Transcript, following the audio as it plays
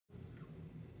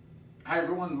Hi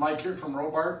everyone, Mike here from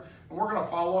Robart, and we're going to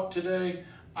follow up today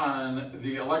on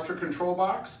the electric control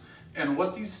box and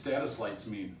what these status lights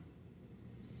mean.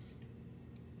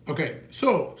 Okay,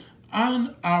 so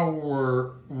on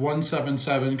our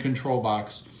 177 control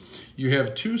box, you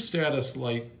have two status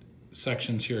light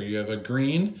sections here. You have a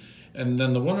green, and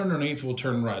then the one underneath will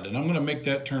turn red, and I'm going to make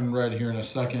that turn red here in a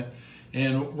second.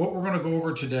 And what we're going to go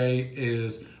over today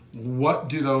is what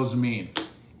do those mean.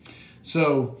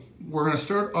 So we're going to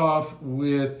start off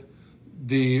with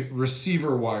the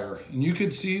receiver wire, and you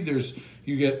can see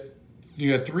you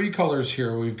got three colors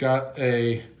here. We've got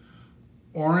a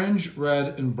orange,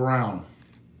 red, and brown.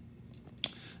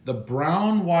 The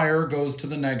brown wire goes to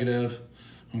the negative,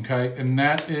 okay, and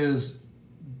that is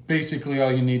basically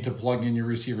all you need to plug in your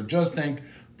receiver. Just think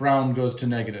brown goes to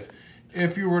negative.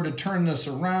 If you were to turn this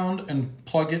around and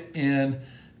plug it in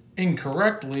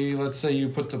incorrectly, let's say you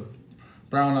put the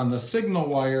brown on the signal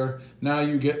wire, now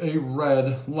you get a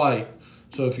red light.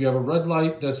 So if you have a red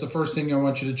light, that's the first thing I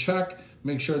want you to check.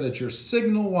 Make sure that your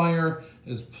signal wire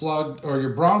is plugged, or your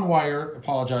brown wire,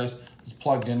 is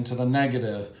plugged into the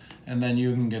negative, and then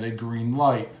you can get a green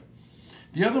light.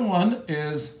 The other one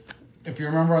is, if you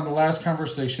remember on the last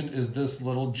conversation, is this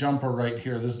little jumper right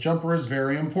here. This jumper is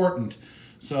very important.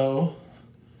 So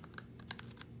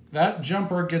that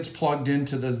jumper gets plugged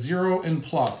into the 0 and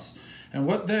plus. And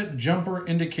what that jumper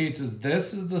indicates is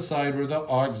this is the side where the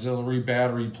auxiliary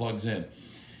battery plugs in.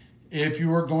 If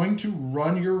you are going to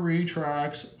run your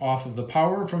retracts off of the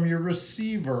power from your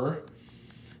receiver,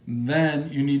 then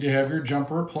you need to have your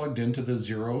jumper plugged into the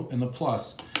 0 and the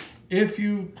plus. If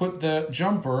you put that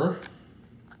jumper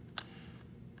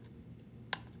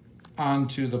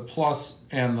onto the plus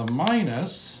and the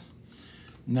minus,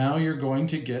 now you're going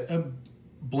to get a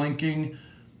blinking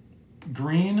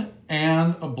green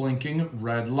and a blinking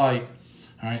red light.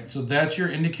 All right, so that's your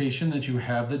indication that you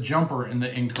have the jumper in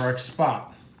the incorrect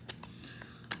spot.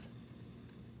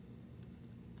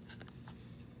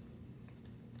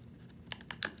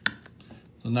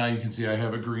 So now you can see I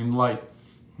have a green light.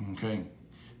 Okay.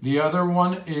 The other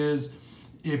one is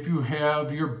if you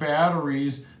have your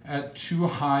batteries at too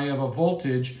high of a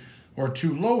voltage or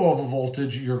too low of a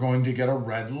voltage, you're going to get a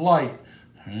red light.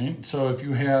 All right. So if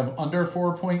you have under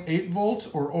 4.8 volts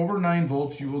or over 9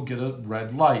 volts, you will get a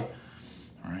red light.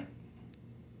 All right.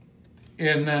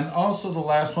 And then also the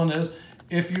last one is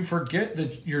if you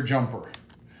forget your jumper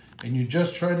and you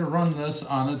just try to run this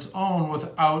on its own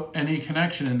without any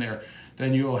connection in there,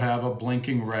 then you will have a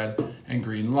blinking red and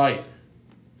green light.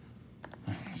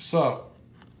 So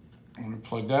I'm going to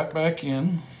plug that back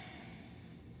in.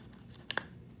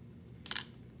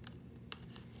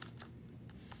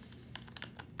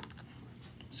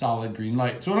 Solid green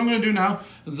light. So what I'm going to do now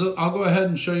is I'll go ahead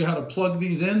and show you how to plug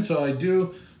these in. So I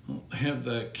do have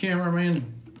the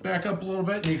cameraman back up a little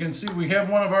bit, and you can see we have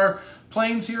one of our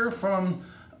planes here from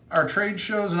our trade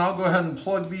shows, and I'll go ahead and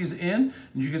plug these in.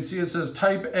 And you can see it says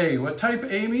type A. What type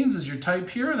A means is your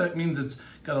type here. That means it's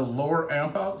got a lower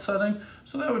amp out setting.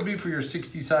 So that would be for your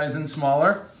 60 size and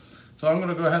smaller. So I'm going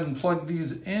to go ahead and plug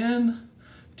these in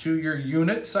to your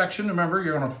unit section. Remember,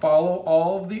 you're going to follow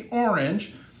all of the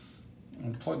orange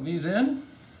and plug these in.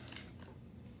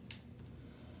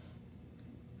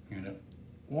 Unit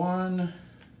 1,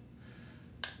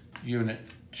 Unit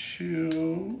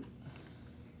 2,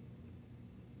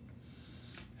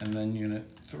 and then Unit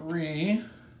 3.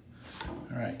 All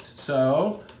right,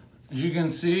 so as you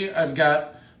can see, I've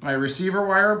got my receiver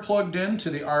wire plugged into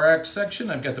the RX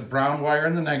section. I've got the brown wire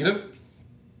in the negative.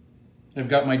 I've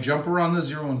got my jumper on the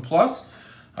 0 and plus.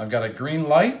 I've got a green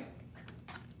light.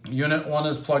 Unit 1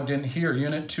 is plugged in here,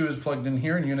 Unit 2 is plugged in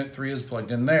here, and Unit 3 is plugged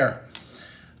in there.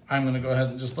 I'm going to go ahead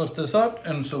and just lift this up,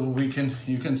 and so you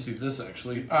can see this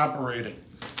actually operating.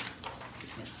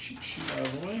 Get my cheat sheet out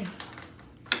of the way.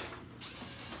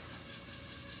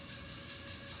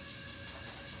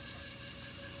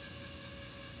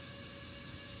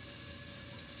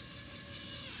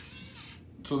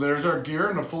 So there's our gear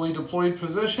in a fully deployed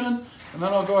position, and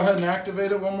then I'll go ahead and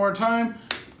activate it one more time.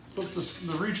 Flip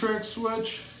the retract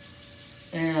switch,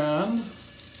 and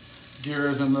gear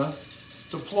is in the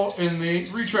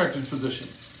retracted position.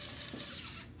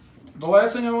 The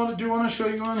last thing I want to show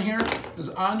you on here is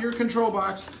on your control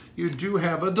box, you do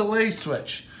have a delay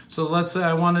switch. So let's say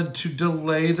I wanted to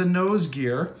delay the nose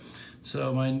gear.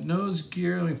 So my nose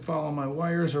gear, let me follow my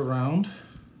wires around,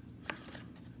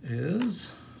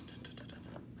 is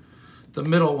the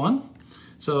middle one.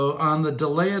 So on the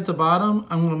delay at the bottom,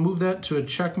 I'm going to move that to a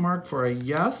check mark for a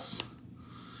yes.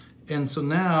 And so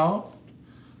now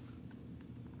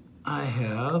I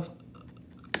have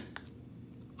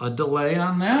a delay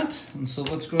on that. And so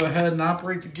let's go ahead and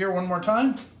operate the gear one more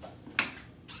time.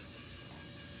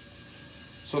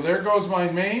 So there goes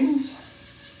my mains,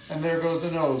 and there goes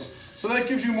the nose. So that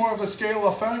gives you more of a scale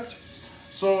effect.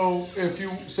 So if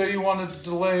you say you wanted to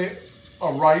delay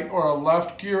a right or a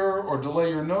left gear or delay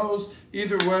your nose,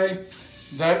 either way,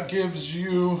 that gives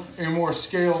you a more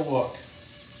scale look.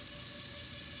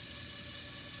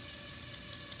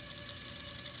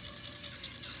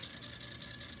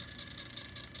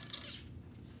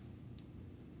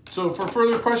 So for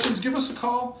further questions, give us a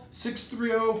call,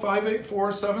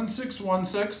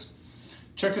 630-584-7616.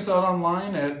 Check us out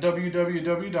online at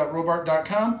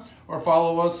www.robart.com or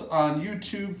follow us on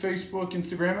YouTube, Facebook,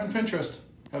 Instagram, and Pinterest.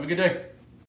 Have a good day.